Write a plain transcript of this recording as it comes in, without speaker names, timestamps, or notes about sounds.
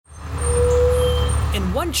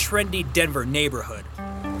In one trendy Denver neighborhood,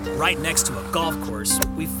 right next to a golf course,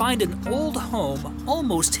 we find an old home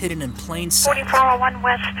almost hidden in plain sight. 4401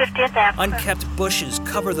 West 50th Avenue. Unkept bushes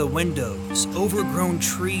cover the windows. Overgrown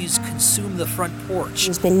trees consume the front porch.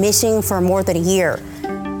 He's been missing for more than a year.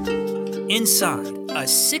 Inside, a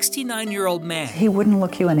 69-year-old man. He wouldn't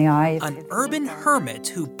look you in the eye. An urban hermit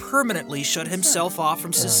who permanently shut himself off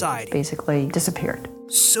from society. Basically disappeared.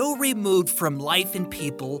 So removed from life and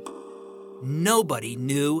people, nobody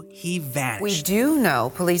knew he vanished. We do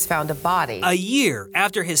know police found a body. A year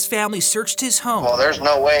after his family searched his home. Well, there's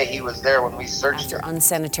no way he was there when we searched After him.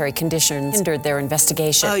 unsanitary conditions hindered their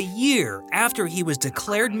investigation. A year after he was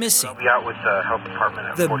declared missing. I'll be out with the health department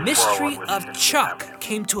at The 4401 mystery West of 50th Chuck Avenue.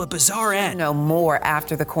 came to a bizarre end. No more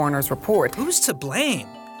after the coroner's report. Who's to blame?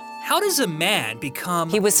 How does a man become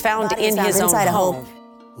He was found Body in found his own inside a home.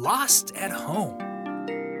 lost at home?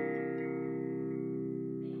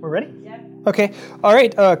 We're ready? Okay. All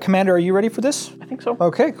right, Commander, are you ready for this? I think so.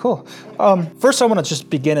 Okay, cool. First, I want to just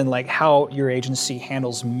begin in how your agency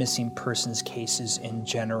handles missing persons cases in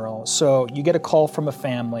general. So you get a call from a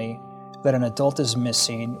family that an adult is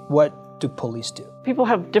missing. What do police do? People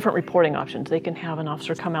have different reporting options. They can have an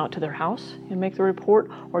officer come out to their house and make the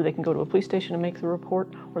report, or they can go to a police station and make the report,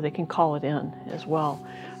 or they can call it in as well.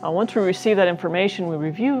 Once we receive that information, we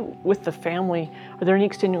review with the family, are there any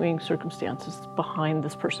extenuating circumstances behind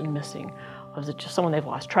this person missing? Is it just someone they've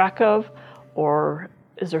lost track of, or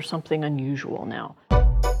is there something unusual now?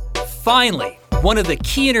 Finally, one of the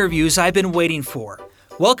key interviews I've been waiting for.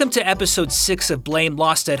 Welcome to episode 6 of Blame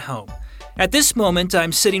Lost at Home. At this moment,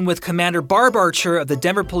 I'm sitting with Commander Barb Archer of the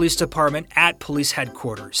Denver Police Department at police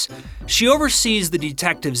headquarters. She oversees the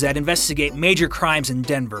detectives that investigate major crimes in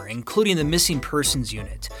Denver, including the Missing Persons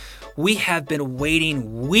Unit. We have been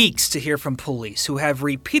waiting weeks to hear from police who have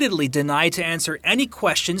repeatedly denied to answer any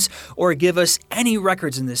questions or give us any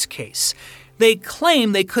records in this case. They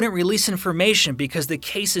claim they couldn't release information because the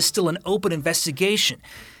case is still an open investigation.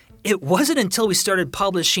 It wasn't until we started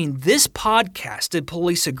publishing this podcast did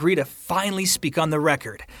police agree to finally speak on the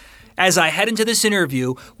record. As I head into this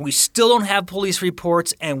interview, we still don't have police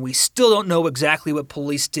reports and we still don't know exactly what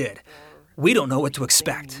police did. We don't know what to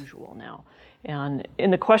expect. Unusual now. And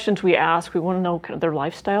in the questions we ask, we want to know kind of their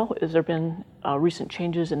lifestyle. Has there been recent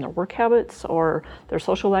changes in their work habits or their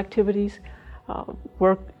social activities?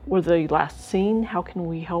 Where were they last seen? How can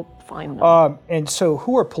we help find them? And so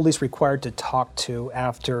who are police required to talk to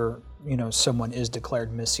after someone is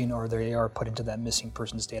declared missing or they are put into that missing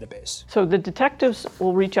persons database? So the detectives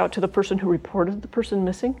will reach out to the person who reported the person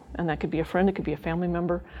missing, and that could be a friend, it could be a family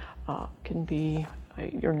member, can be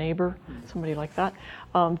your neighbor, somebody like that,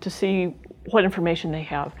 to see what information they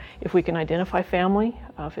have. If we can identify family,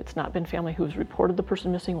 if it's not been family who's reported the person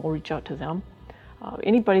missing, we'll reach out to them.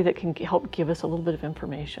 Anybody that can help give us a little bit of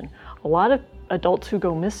information. A lot of adults who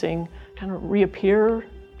go missing kind of reappear,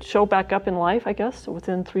 show back up in life, I guess,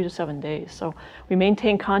 within 3 to 7 days. So we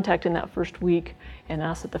maintain contact in that first week and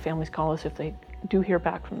ask that the families call us if they do hear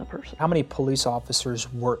back from the person. How many police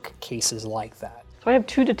officers work cases like that? So I have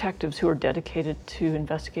 2 detectives who are dedicated to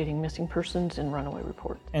investigating missing persons and runaway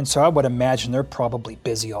reports. And so I would imagine they're probably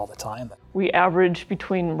busy all the time. We average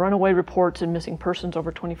between runaway reports and missing persons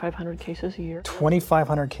over 2,500 cases a year.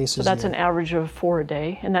 2,500 cases So that's a year. an average of 4 a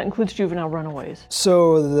day, and that includes juvenile runaways.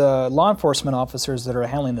 So the law enforcement officers that are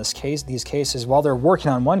handling these cases, while they're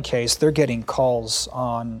working on one case, they're getting calls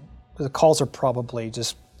on, the calls are probably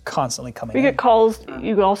just constantly coming in. We get calls.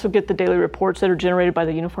 You also get the daily reports that are generated by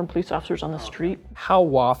the uniformed police officers on the street. How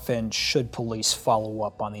often should police follow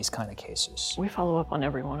up on these kind of cases? We follow up on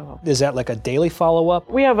every one of them. Is that like a daily follow-up?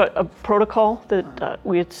 We have a protocol that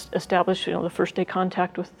we established, the first day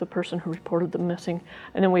contact with the person who reported them missing,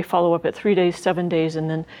 and then we follow up at 3 days, 7 days, and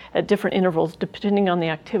then at different intervals depending on the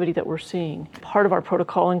activity that we're seeing. Part of our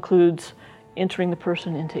protocol includes entering the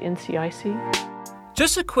person into NCIC.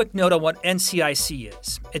 Just a quick note on what NCIC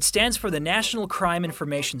is. It stands for the National Crime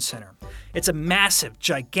Information Center. It's a massive,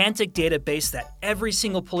 gigantic database that every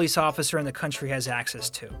single police officer in the country has access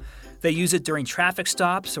to. They use it during traffic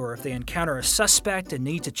stops or if they encounter a suspect and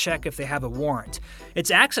need to check if they have a warrant. It's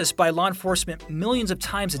accessed by law enforcement millions of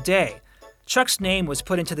times a day. Chuck's name was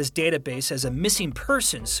put into this database as a missing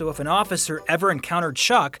person, so if an officer ever encountered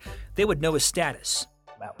Chuck, they would know his status.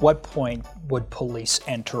 At what point would police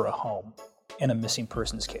enter a home in a missing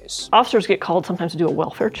persons case? Officers get called sometimes to do a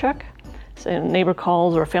welfare check. So a neighbor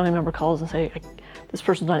calls or a family member calls and say, this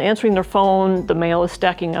person's not answering their phone, the mail is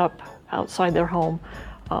stacking up outside their home.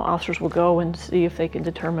 Officers will go and see if they can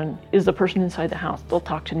determine, is the person inside the house? They'll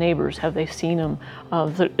talk to neighbors. Have they seen them?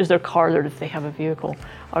 Is their car there if they have a vehicle?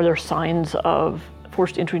 Are there signs of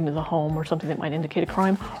forced entry into the home or something that might indicate a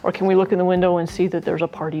crime? Or can we look in the window and see that there's a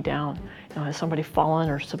party down? Has somebody fallen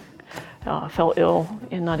or fell ill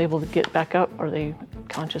and not able to get back up? Are they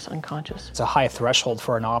conscious, unconscious? It's a high threshold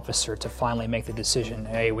for an officer to finally make the decision,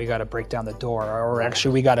 hey, we got to break down the door, or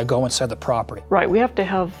actually we got to go inside the property. Right, we have to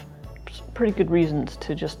have pretty good reasons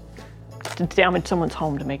to damage someone's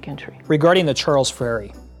home to make entry. Regarding the Charles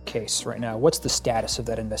Ferry case right now, what's the status of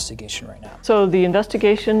that investigation right now? So the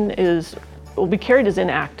investigation will be carried as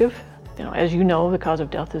inactive. As you know, the cause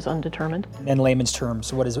of death is undetermined. In layman's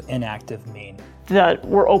terms, what does inactive mean? That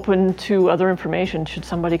we're open to other information. Should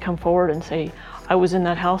somebody come forward and say, I was in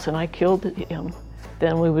that house and I killed him,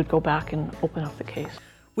 then we would go back and open up the case.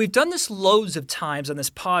 We've done this loads of times on this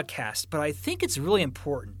podcast, but I think it's really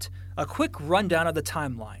important. A quick rundown of the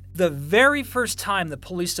timeline. The very first time the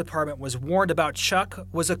police department was warned about Chuck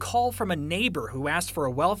was a call from a neighbor who asked for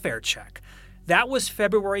a welfare check. That was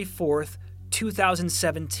February 4th,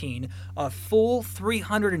 2017, a full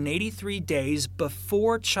 383 days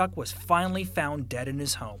before Chuck was finally found dead in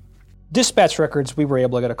his home. Dispatch records, we were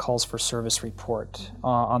able to get a calls for service report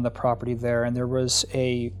on the property there, and there was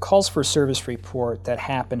a calls for service report that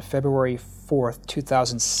happened February 4th,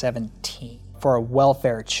 2017 for a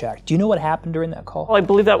welfare check. Do you know what happened during that call? Well, I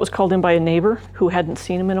believe that was called in by a neighbor who hadn't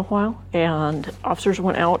seen him in a while, and officers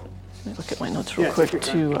went out. Let me look at my notes real quick.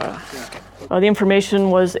 The information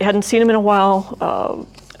was they hadn't seen him in a while.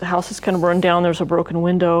 The house is kind of run down. There's a broken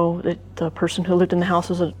window. The person who lived in the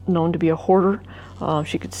house is known to be a hoarder.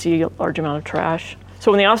 She could see a large amount of trash.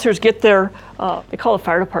 So when the officers get there, they call the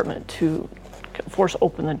fire department to force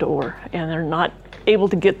open the door, and they're not able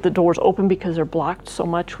to get the doors open because they're blocked so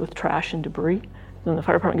much with trash and debris. Then the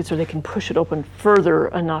fire department gets there, they can push it open further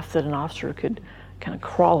enough that an officer could kind of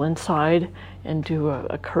crawl inside and do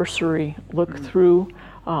a cursory look through.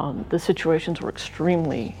 The situations were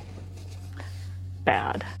extremely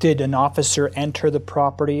bad. Did an officer enter the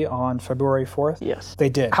property on February 4th? Yes. They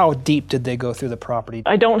did. How deep did they go through the property?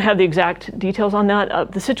 I don't have the exact details on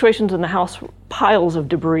that. The situations in the house, piles of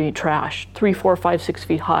debris, trash, 3, 4, 5, 6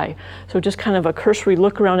 feet high. So just kind of a cursory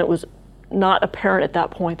look around. It was not apparent at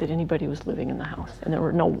that point that anybody was living in the house. And there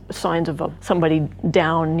were no signs of somebody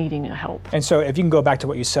down needing help. And so if you can go back to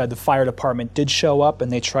what you said, the fire department did show up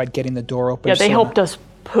and they tried getting the door open? Yeah, they helped us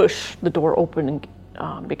push the door open. And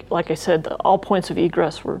like I said, all points of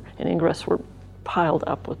egress and ingress were piled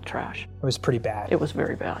up with trash. It was pretty bad. It was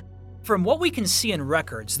very bad. From what we can see in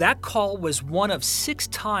records, that call was one of 6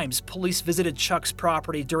 times police visited Chuck's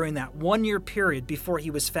property during that 1-year period before he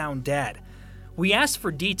was found dead. We asked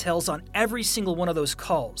for details on every single one of those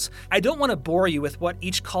calls. I don't want to bore you with what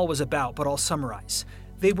each call was about, but I'll summarize.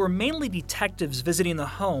 They were mainly detectives visiting the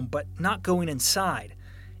home, but not going inside.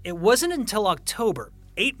 It wasn't until October,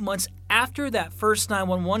 8 months after that first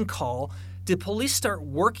 911 call, did police start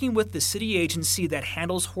working with the city agency that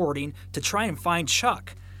handles hoarding to try and find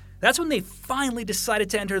Chuck. That's when they finally decided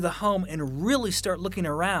to enter the home and really start looking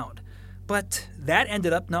around. But that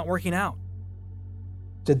ended up not working out.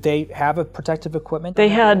 Did they have a protective equipment? They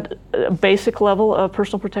had a basic level of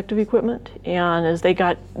personal protective equipment, and as they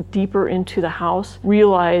got deeper into the house,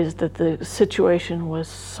 realized that the situation was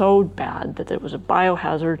so bad that it was a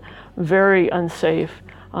biohazard, very unsafe.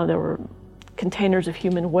 There were containers of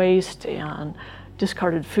human waste and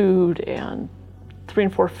discarded food and 3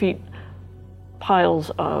 and 4 feet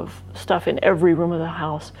piles of stuff in every room of the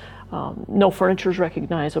house. No furniture is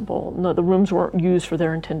recognizable. No, the rooms weren't used for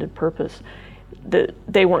their intended purpose.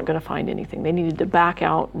 They weren't going to find anything. They needed to back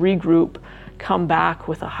out, regroup, come back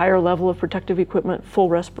with a higher level of protective equipment, full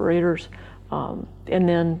respirators, and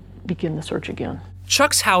then begin the search again.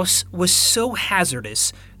 Chuck's house was so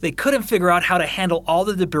hazardous, they couldn't figure out how to handle all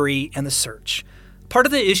the debris and the search. Part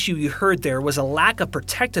of the issue you heard there was a lack of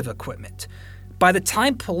protective equipment. By the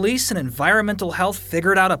time police and environmental health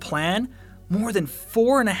figured out a plan, more than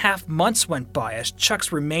 4.5 months went by as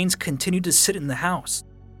Chuck's remains continued to sit in the house.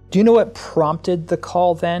 Do you know what prompted the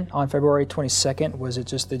call then on February 22nd? Was it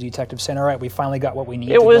just the detective saying, all right, we finally got what we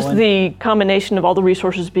need? It was the combination of all the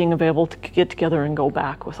resources being available to get together and go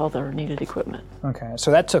back with all their needed equipment. Okay,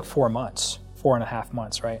 so that took 4 months, 4.5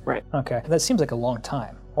 months, right? Right. Okay, that seems like a long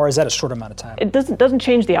time. Or is that a short amount of time? It doesn't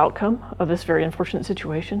change the outcome of this very unfortunate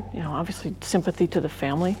situation. Obviously sympathy to the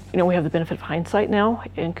family. We have the benefit of hindsight now,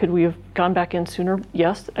 and could we have gone back in sooner?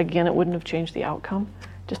 Yes. Again, it wouldn't have changed the outcome.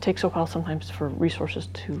 Just takes a while sometimes for resources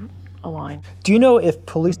to align. Do you know if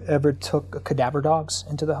police ever took cadaver dogs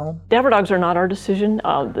into the home? Cadaver dogs are not our decision.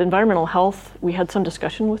 The environmental health, we had some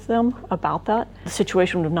discussion with them about that. The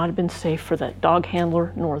situation would not have been safe for that dog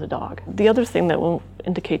handler nor the dog. The other thing that will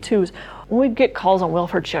indicate too is when we get calls on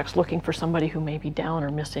welfare checks looking for somebody who may be down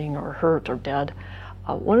or missing or hurt or dead,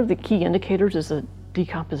 One of the key indicators is a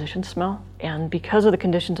decomposition smell, and because of the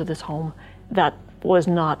conditions of this home, that was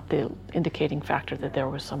not the indicating factor that there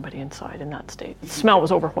was somebody inside in that state. The smell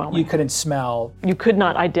was overwhelming. You couldn't smell. You could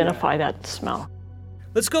not identify that smell.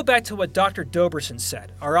 Let's go back to what Dr. Doberson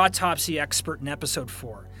said, our autopsy expert in episode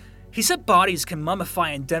 4. He said bodies can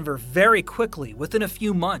mummify in Denver very quickly, within a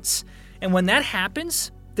few months. And when that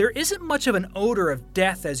happens, there isn't much of an odor of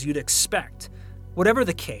death as you'd expect. Whatever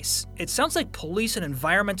the case, it sounds like police and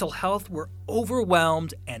environmental health were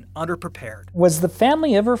overwhelmed and underprepared. Was the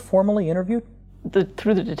family ever formally interviewed?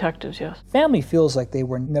 Through the detectives, yes. Family feels like they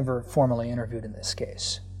were never formally interviewed in this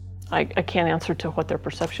case. I can't answer to what their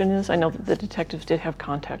perception is. I know that the detectives did have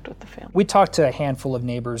contact with the family. We talked to a handful of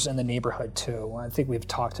neighbors in the neighborhood too. I think we've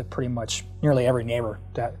talked to pretty much nearly every neighbor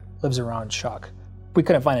that lives around Chuck. We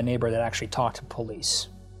couldn't find a neighbor that actually talked to police.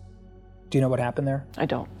 Do you know what happened there? I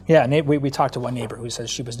don't. Yeah, we talked to one neighbor who says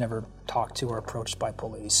she was never talked to or approached by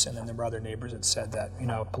police, and then there were other neighbors that said that,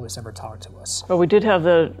 police never talked to us. Well, we did have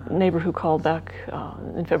the neighbor who called back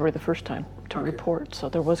in February the first time to report, so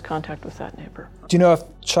there was contact with that neighbor. Do you know if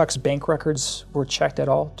Chuck's bank records were checked at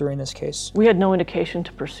all during this case? We had no indication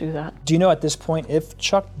to pursue that. Do you know at this point if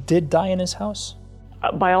Chuck did die in his house?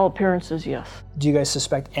 By all appearances, yes. Do you guys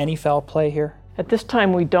suspect any foul play here? At this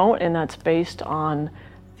time, we don't, and that's based on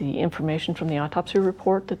the information from the autopsy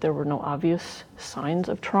report that there were no obvious signs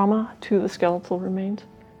of trauma to the skeletal remains.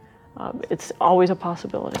 It's always a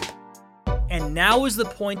possibility. And now is the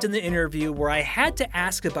point in the interview where I had to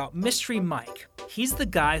ask about Mystery Mike. He's the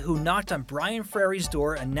guy who knocked on Brian Frary's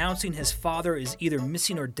door announcing his father is either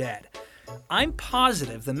missing or dead. I'm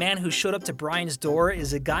positive the man who showed up to Brian's door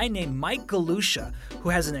is a guy named Mike Galusha, who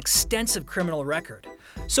has an extensive criminal record.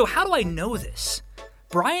 So how do I know this?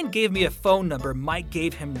 Brian gave me a phone number Mike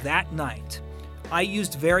gave him that night. I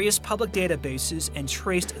used various public databases and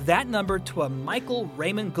traced that number to a Michael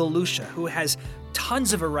Raymond Galusha, who has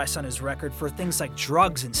tons of arrests on his record for things like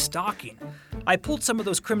drugs and stalking. I pulled some of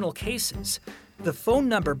those criminal cases. The phone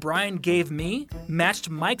number Brian gave me matched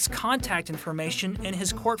Mike's contact information in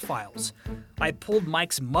his court files. I pulled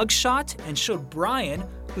Mike's mugshot and showed Brian,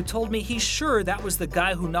 who told me he's sure that was the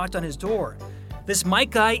guy who knocked on his door. This Mike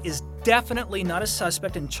guy is definitely not a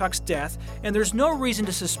suspect in Chuck's death, and there's no reason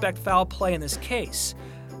to suspect foul play in this case.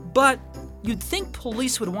 But you'd think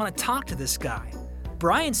police would want to talk to this guy.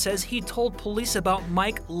 Brian says he told police about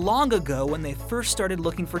Mike long ago when they first started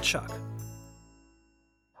looking for Chuck.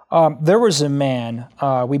 There was a man,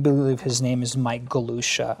 we believe his name is Mike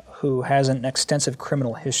Galusha, who has an extensive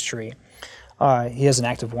criminal history. He has an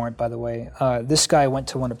active warrant, by the way. This guy went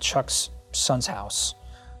to one of Chuck's son's house.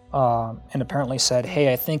 And apparently said,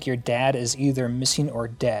 hey, I think your dad is either missing or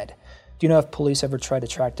dead. Do you know if police ever tried to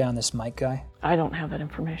track down this Mike guy? I don't have that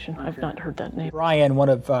information. I've not heard that name. Brian, one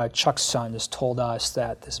of Chuck's sons, told us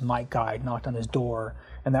that this Mike guy knocked on his door,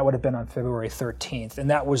 and that would have been on February 13th. And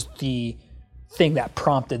that was the thing that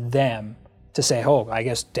prompted them to say, oh, I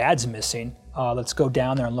guess Dad's missing. Let's go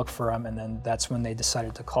down there and look for him. And then that's when they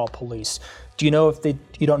decided to call police. Do you know if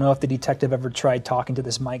you don't know if the detective ever tried talking to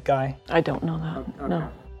this Mike guy? I don't know that,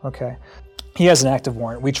 no. Okay. He has an active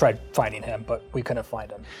warrant. We tried finding him, but we couldn't find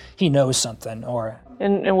him. He knows something, or...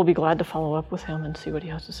 And we'll be glad to follow up with him and see what he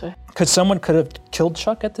has to say. Someone could have killed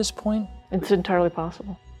Chuck at this point? It's entirely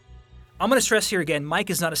possible. I'm going to stress here again, Mike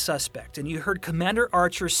is not a suspect, and you heard Commander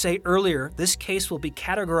Archer say earlier this case will be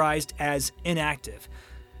categorized as inactive.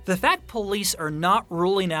 The fact police are not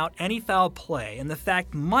ruling out any foul play, and the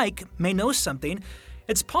fact Mike may know something,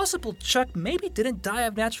 it's possible Chuck maybe didn't die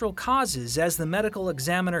of natural causes, as the medical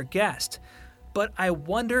examiner guessed. But I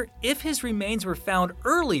wonder if his remains were found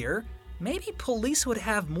earlier, maybe police would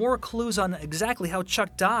have more clues on exactly how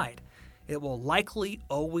Chuck died. It will likely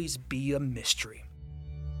always be a mystery.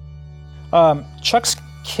 Chuck's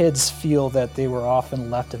kids feel that they were often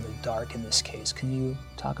left in the dark in this case. Can you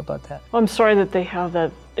talk about that? I'm sorry that they have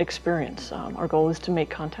that experience. Our goal is to make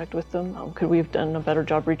contact with them. Could we have done a better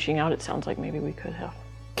job reaching out? It sounds like maybe we could have.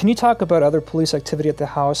 Can you talk about other police activity at the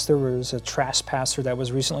house? There was a trespasser that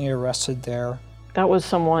was recently arrested there. That was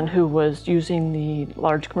someone who was using the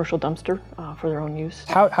large commercial dumpster for their own use.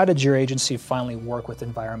 How did your agency finally work with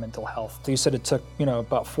environmental health? You said it took,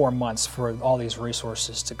 about 4 months for all these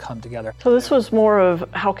resources to come together. So this was more of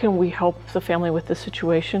how can we help the family with this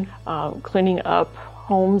situation. Cleaning up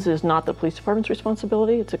homes is not the police department's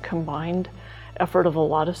responsibility. It's a combined effort of a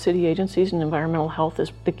lot of city agencies, and environmental health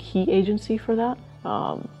is the key agency for that.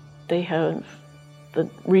 They have the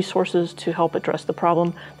resources to help address the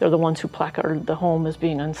problem. They're the ones who placard the home as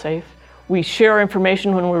being unsafe. We share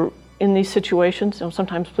information when we're in these situations.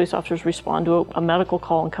 Sometimes police officers respond to a medical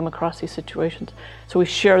call and come across these situations. So we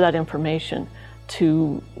share that information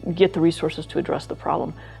to get the resources to address the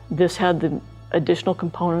problem. This had the additional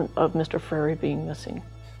component of Mr. Frary being missing.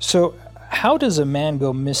 So how does a man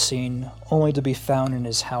go missing only to be found in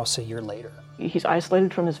his house a year later? He's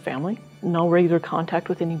isolated from his family, no regular contact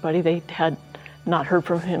with anybody. They had not heard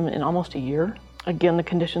from him in almost a year. Again, the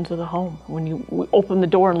conditions of the home. When we opened the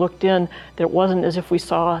door and looked in, it wasn't as if we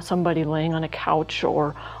saw somebody laying on a couch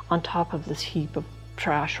or on top of this heap of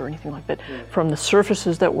trash or anything like that. From the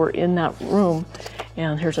surfaces that were in that room,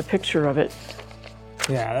 and here's a picture of it.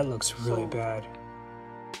 Yeah, that looks really bad.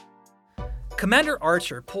 Commander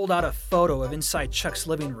Archer pulled out a photo of inside Chuck's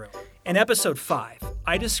living room. In episode 5,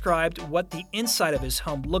 I described what the inside of his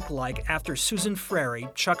home looked like after Susan Frary,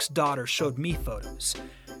 Chuck's daughter, showed me photos.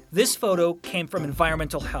 This photo came from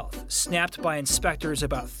Environmental Health, snapped by inspectors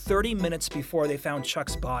about 30 minutes before they found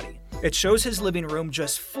Chuck's body. It shows his living room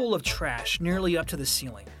just full of trash, nearly up to the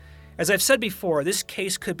ceiling. As I've said before, this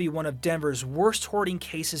case could be one of Denver's worst hoarding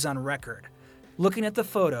cases on record. Looking at the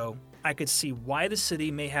photo, I could see why the city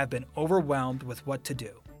may have been overwhelmed with what to do.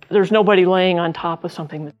 There's nobody laying on top of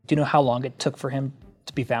something. Do you know how long it took for him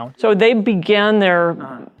to be found? So they began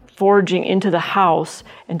their foraging into the house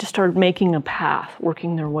and just started making a path,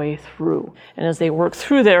 working their way through. And as they worked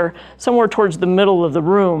through there, somewhere towards the middle of the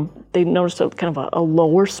room, they noticed a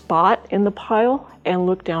lower spot in the pile and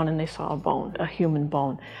looked down and they saw a bone, a human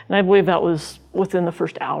bone. And I believe that was within the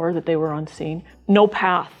first hour that they were on scene. No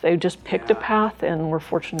path, they just picked a path and were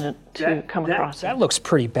fortunate to come across it. That looks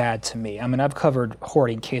pretty bad to me. I mean, I've covered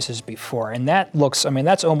hoarding cases before, and that looks,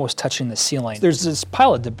 that's almost touching the ceiling. There's this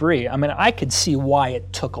pile of debris. I could see why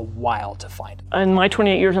it took a while to find it. In my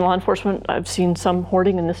 28 years in law enforcement, I've seen some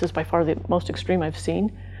hoarding, and this is by far the most extreme I've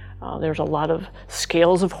seen. There's a lot of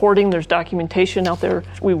scales of hoarding. There's documentation out there.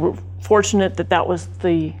 We were fortunate that that was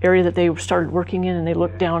the area that they started working in and they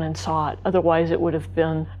looked down and saw it. Otherwise, it would have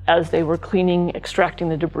been as they were cleaning, extracting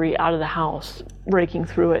the debris out of the house, raking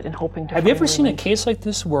through it and hoping to Have you ever seen a case like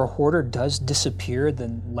this where a hoarder does disappear,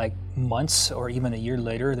 then months or even a year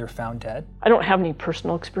later they're found dead? I don't have any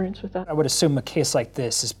personal experience with that. I would assume a case like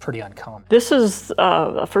this is pretty uncommon. This is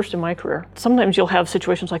a first in my career. Sometimes you'll have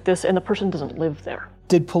situations like this and the person doesn't live there.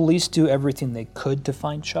 Did police do everything they could to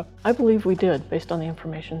find Chuck? I believe we did, based on the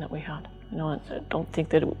information that we had. I don't think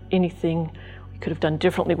that anything we could have done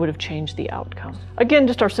differently would have changed the outcome. Again,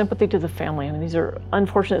 just our sympathy to the family. These are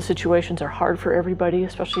unfortunate situations. They're hard for everybody,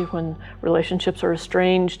 especially when relationships are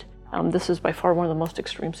estranged. This is by far one of the most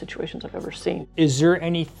extreme situations I've ever seen. Is there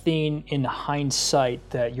anything in hindsight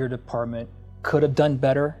that your department could have done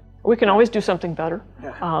better? We can always do something better.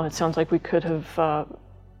 It sounds like we could have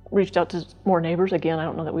reached out to more neighbors. Again, I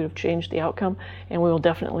don't know that we would have changed the outcome, and we will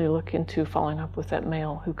definitely look into following up with that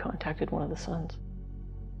male who contacted one of the sons.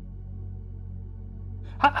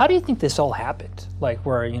 How do you think this all happened?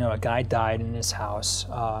 Where, a guy died in his house,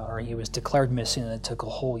 or he was declared missing and it took a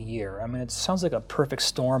whole year. It sounds like a perfect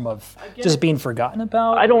storm of just being forgotten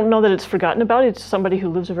about. I don't know that it's forgotten about. It's somebody who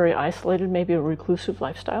lives a very isolated, maybe a reclusive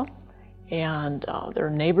lifestyle. And there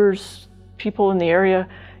are neighbors, people in the area,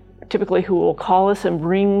 typically who will call us and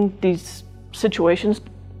bring these situations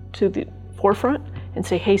to the forefront and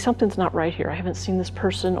say, hey, something's not right here. I haven't seen this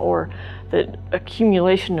person, or the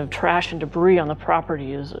accumulation of trash and debris on the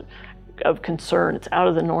property is of concern. It's out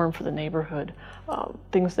of the norm for the neighborhood.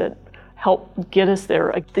 Things that help get us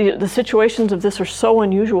there. The situations of this are so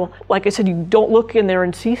unusual. Like I said, you don't look in there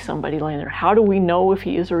and see somebody laying there. How do we know if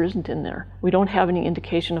he is or isn't in there? We don't have any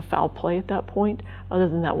indication of foul play at that point, other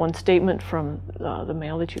than that one statement from the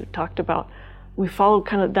male that you talked about. We followed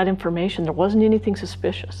kind of that information. There wasn't anything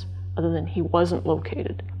suspicious other than he wasn't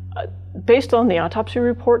located. Based on the autopsy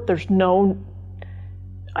report, there's no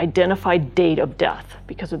identified date of death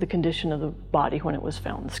because of the condition of the body when it was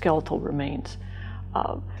found, the skeletal remains.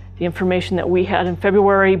 The information that we had in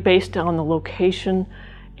February, based on the location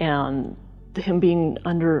and him being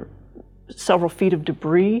under several feet of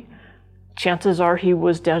debris, chances are he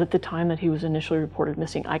was dead at the time that he was initially reported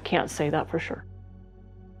missing. I can't say that for sure.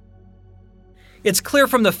 It's clear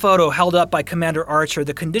from the photo held up by Commander Archer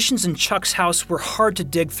the conditions in Chuck's house were hard to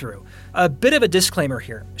dig through. A bit of a disclaimer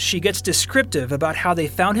here. She gets descriptive about how they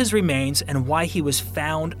found his remains and why he was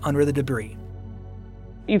found under the debris.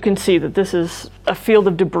 You can see that this is a field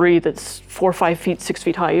of debris that's 4 or 5 feet, 6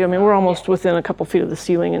 feet high. We're almost within a couple feet of the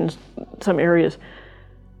ceiling in some areas.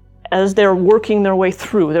 As they're working their way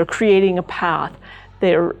through, they're creating a path.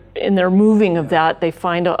 In their moving of that, they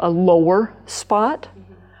find a lower spot,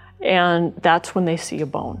 and that's when they see a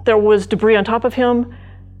bone. There was debris on top of him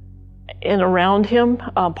and around him,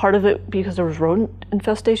 part of it because there was rodent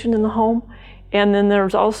infestation in the home, And then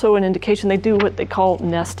there's also an indication they do what they call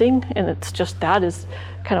nesting, and it's just that is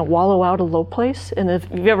kind of wallow out a low place. And if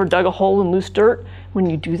you've ever dug a hole in loose dirt, when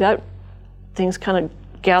you do that, things kind of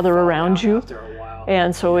gather around you.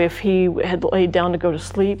 And so if he had laid down to go to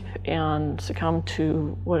sleep and succumbed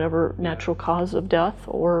to whatever natural cause of death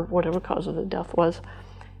or whatever cause of the death was,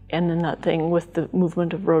 and then that thing with the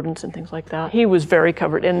movement of rodents and things like that, he was very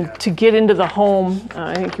covered. And to get into the home,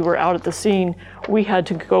 I think you were out at the scene, we had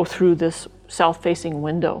to go through this south-facing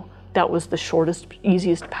window. That was the shortest,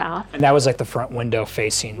 easiest path. And that was like the front window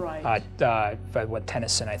facing,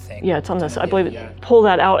 Tennyson, I think. Yeah, it's on this, I believe it. Pull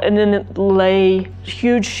that out, and then it lay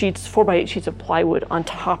huge sheets, 4x8 sheets of plywood on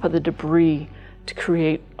top of the debris to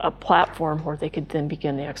create a platform where they could then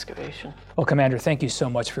begin the excavation. Well, Commander, thank you so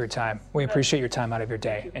much for your time. We appreciate your time out of your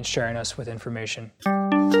day and sharing us with information.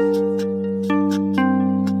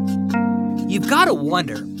 You've got to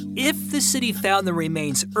wonder, if the city found the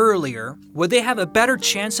remains earlier, would they have a better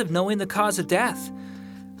chance of knowing the cause of death?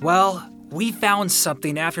 Well, we found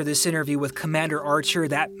something after this interview with Commander Archer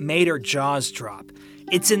that made our jaws drop.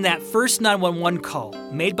 It's in that first 911 call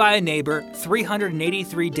made by a neighbor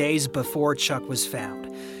 383 days before Chuck was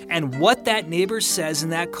found. And what that neighbor says in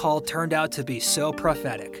that call turned out to be so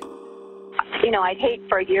prophetic. You know, I'd hate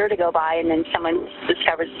for a year to go by and then someone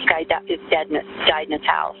discovers this guy is dead and died in his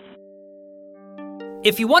house.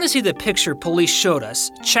 If you want to see the picture police showed us,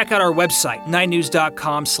 check out our website,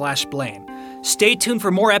 9news.com/blame. Stay tuned for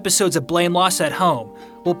more episodes of Blame Lost at Home.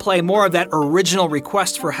 We'll play more of that original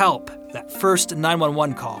request for help, that first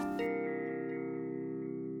 911 call.